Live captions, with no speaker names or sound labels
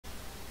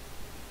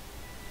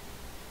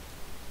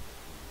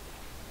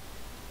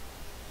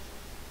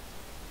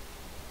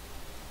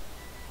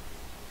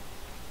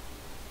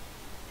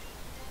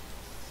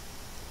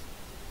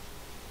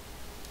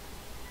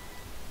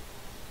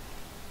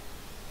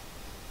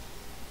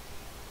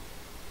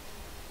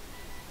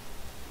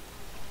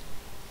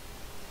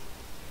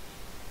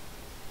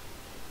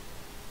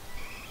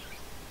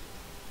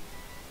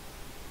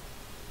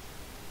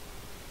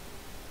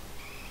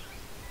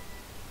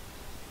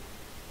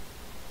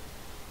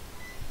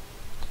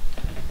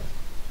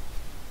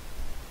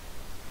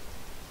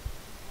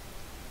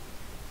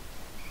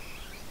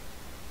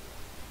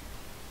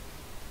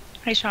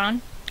Hey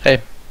Sean,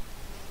 Hey.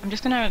 I'm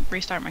just gonna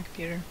restart my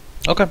computer.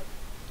 Okay.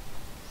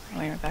 I'll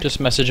be right back. Just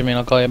message me and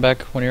I'll call you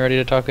back when you're ready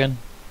to talk in.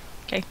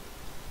 Okay.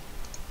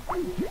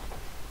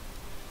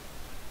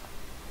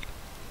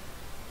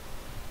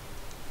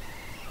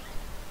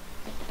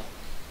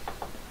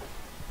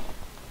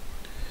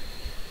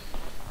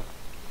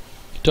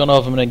 Don't know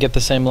if I'm gonna get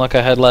the same luck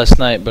I had last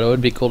night, but it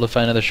would be cool to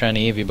find another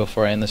shiny Eevee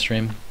before I end the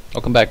stream.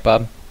 Welcome back,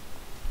 Bob.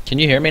 Can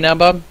you hear me now,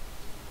 Bob?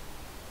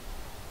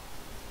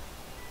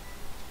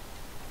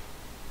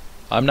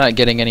 I'm not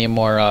getting any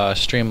more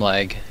stream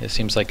lag. It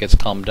seems like it's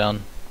calmed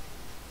down.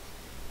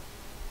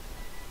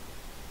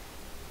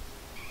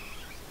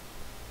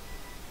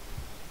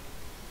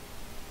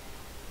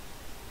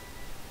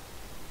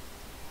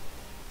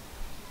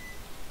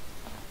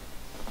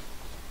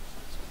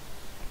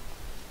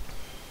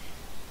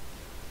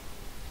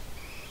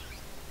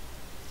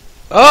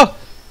 Oh!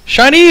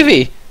 Shiny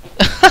Eevee!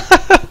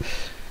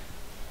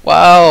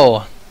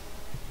 Wow.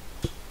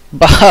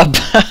 Bob.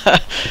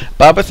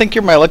 Bob, I think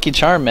you're my lucky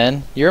charm,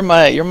 man. You're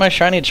my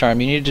shiny charm.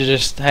 You need to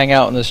just hang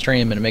out in the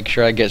stream and make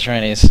sure I get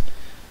shinies.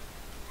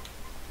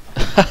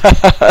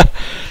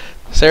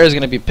 Sarah's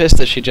gonna be pissed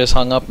that she just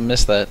hung up and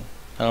missed that.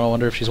 I don't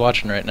wonder if she's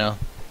watching right now.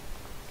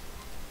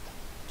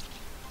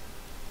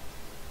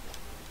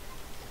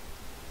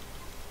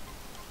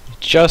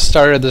 Just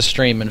started the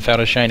stream and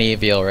found a shiny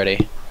Eevee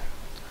already.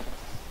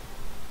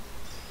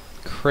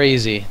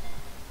 Crazy.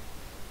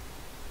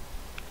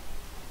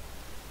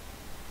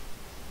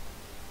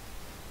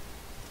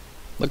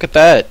 Look at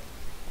that.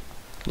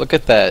 Look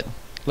at that.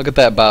 Look at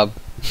that, Bob.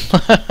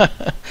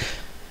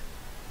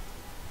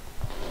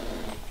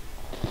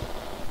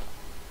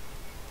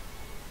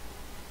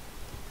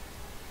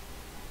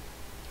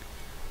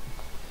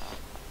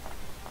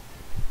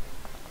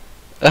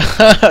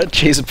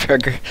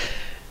 Cheeseburger.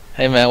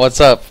 Hey man,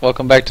 what's up?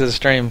 Welcome back to the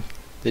stream.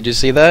 Did you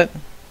see that?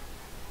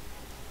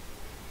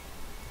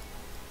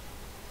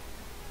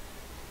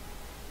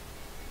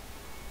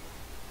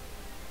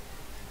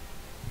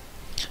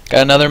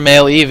 Got another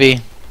male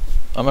Eevee.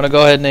 I'm gonna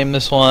go ahead and name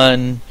this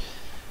one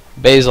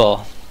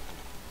Basil.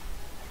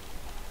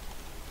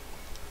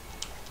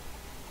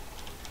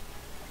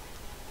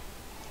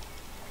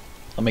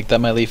 I'll make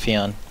that my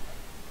Leafeon.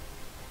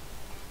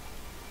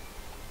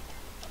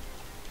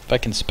 If I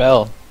can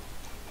spell.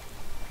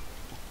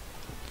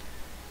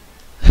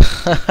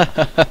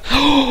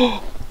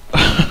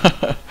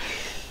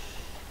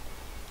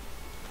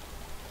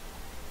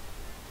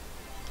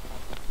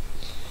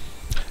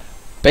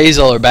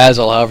 Basil or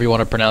Basil, however you want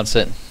to pronounce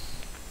it.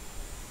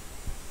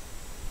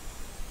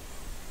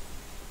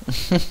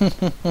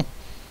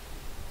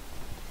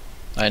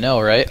 I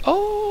know, right?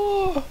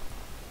 Oh!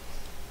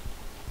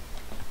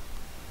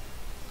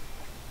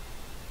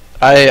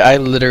 I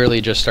literally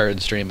just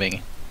started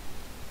streaming.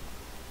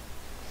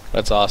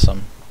 That's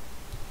awesome.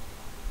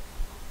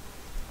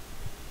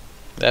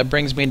 That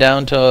brings me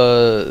down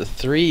to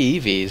 3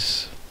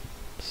 Eevees.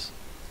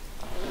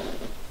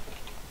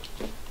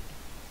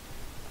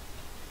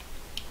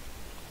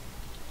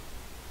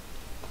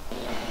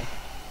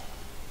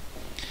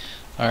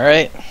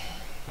 Alright.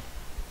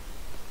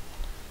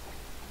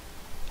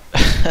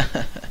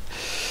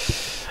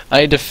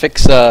 I need to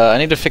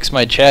fix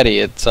my chatty.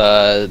 It's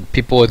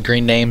people with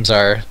green names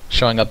are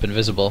showing up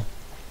invisible.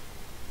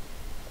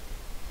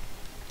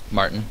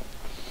 Martin.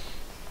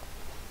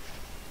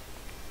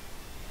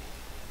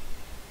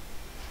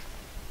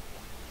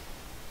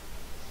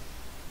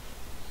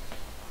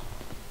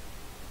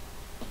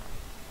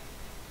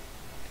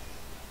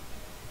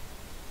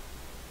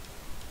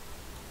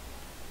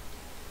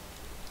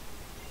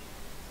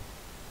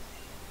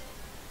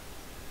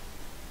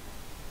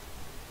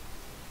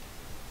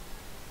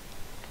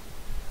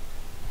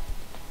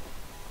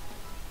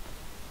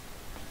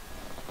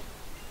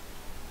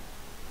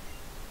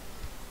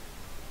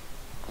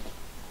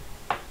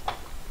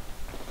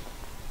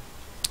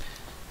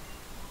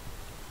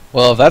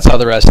 Well, if that's how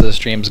the rest of the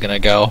stream's gonna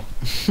go.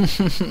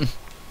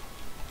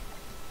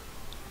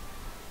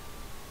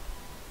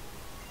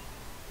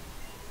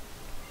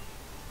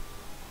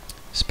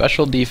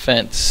 Special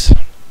defense.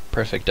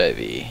 Perfect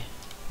IV.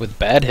 With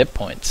bad hit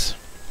points.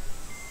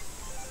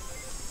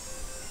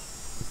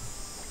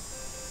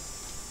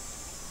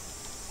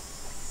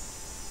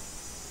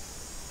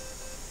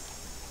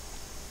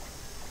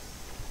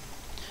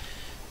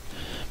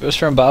 Goes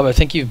from Bob, I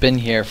think you've been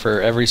here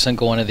for every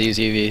single one of these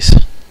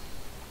EVs.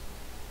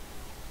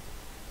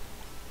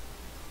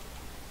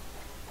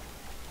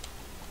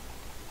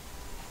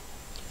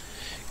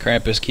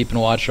 Krampus keeping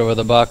watch over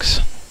the Bucks.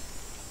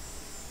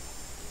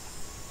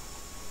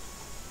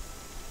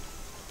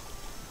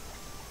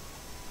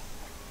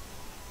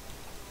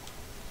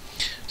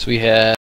 So we have